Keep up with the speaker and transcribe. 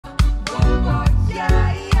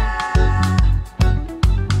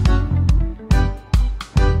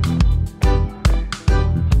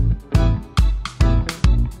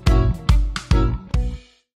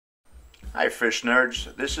fish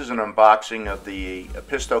nerds. This is an unboxing of the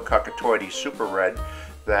Apisto Caucatoides Super Red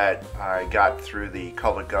that I got through the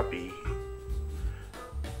Color Guppy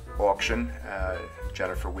auction.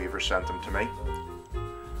 Jennifer Weaver sent them to me.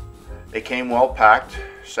 They came well packed,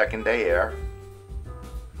 second day air.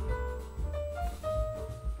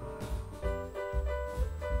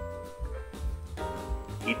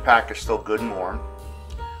 Heat pack is still good and warm.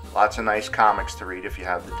 Lots of nice comics to read if you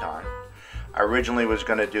have the time. I originally was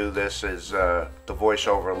going to do this as the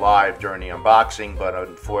voiceover live during the unboxing, but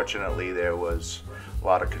unfortunately there was a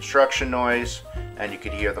lot of construction noise and you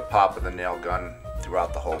could hear the pop of the nail gun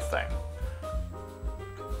throughout the whole thing.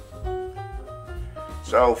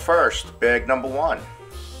 So first, bag number one.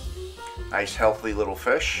 Nice healthy little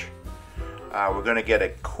fish. We're going to get a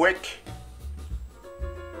quick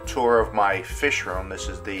tour of my fish room. This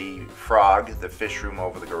is the Frog, the fish room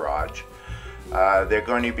over the garage. They're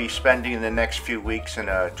going to be spending the next few weeks in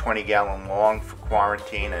a 20-gallon long for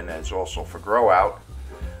quarantine, and it's also for grow out.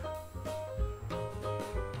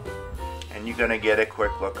 And you're going to get a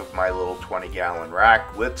quick look of my little 20-gallon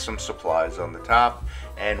rack with some supplies on the top.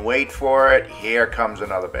 And wait for it, here comes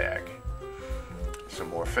another bag. Some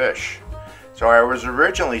more fish. So I was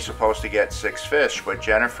originally supposed to get 6 fish, but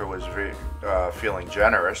Jennifer was feeling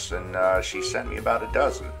generous, and she sent me about a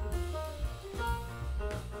dozen.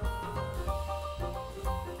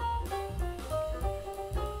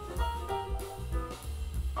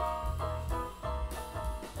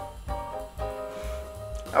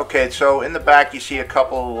 Okay, so in the back you see a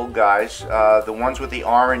couple of little guys. The ones with the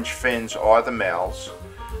orange fins are the males.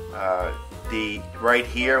 Right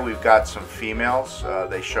here we've got some females.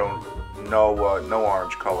 They show no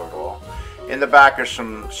orange color at all. In the back are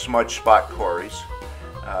some smudge spot cories.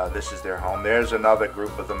 This is their home. There's another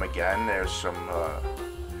group of them again. There's some,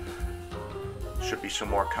 should be some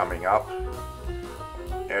more coming up.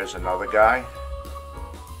 There's another guy.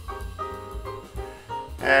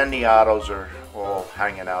 And the ottos are all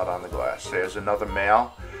hanging out on the glass. There's another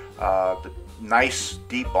male. The nice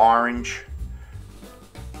deep orange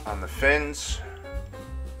on the fins.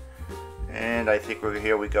 And I think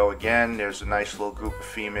here we go again. There's a nice little group of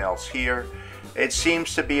females here. It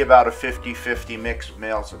seems to be about a 50-50 mix of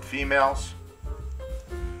males and females.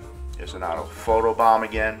 There's an auto photo bomb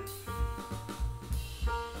again.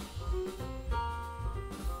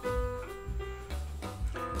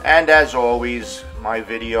 And as always, my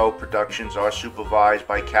video productions are supervised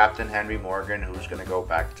by Captain Henry Morgan, who's going to go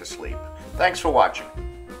back to sleep. Thanks for watching.